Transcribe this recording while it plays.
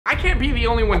I can't be the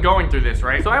only one going through this,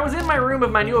 right? So I was in my room of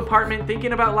my new apartment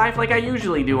thinking about life like I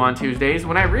usually do on Tuesdays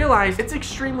when I realized it's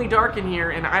extremely dark in here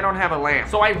and I don't have a lamp.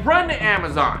 So I run to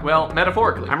Amazon. Well,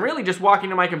 metaphorically. I'm really just walking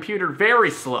to my computer very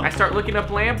slow. I start looking up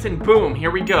lamps and boom, here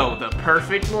we go. The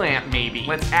perfect lamp, maybe.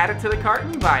 Let's add it to the cart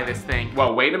and buy this thing.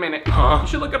 Whoa, wait a minute. You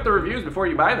should look up the reviews before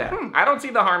you buy that. I don't see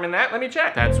the harm in that. Let me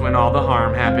check. That's when all the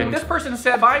harm happened. This person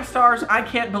said 5 stars. I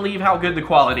can't believe how good the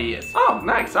quality is. Oh,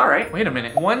 nice. All right. Wait a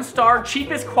minute. 1 star,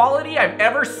 cheapest quality I've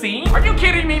ever seen? Are you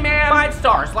kidding me, man? 5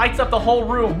 stars, lights up the whole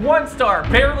room. 1 star,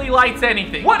 barely lights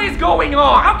anything. What is going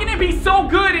on? How can it be so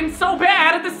good and so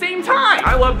bad at the same time?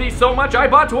 I love these so much, I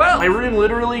bought 12. My room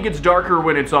literally gets darker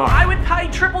when it's on. I would pay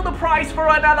triple the price for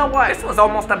another one. This was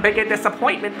almost a bigger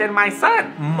disappointment than my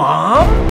son. Mom?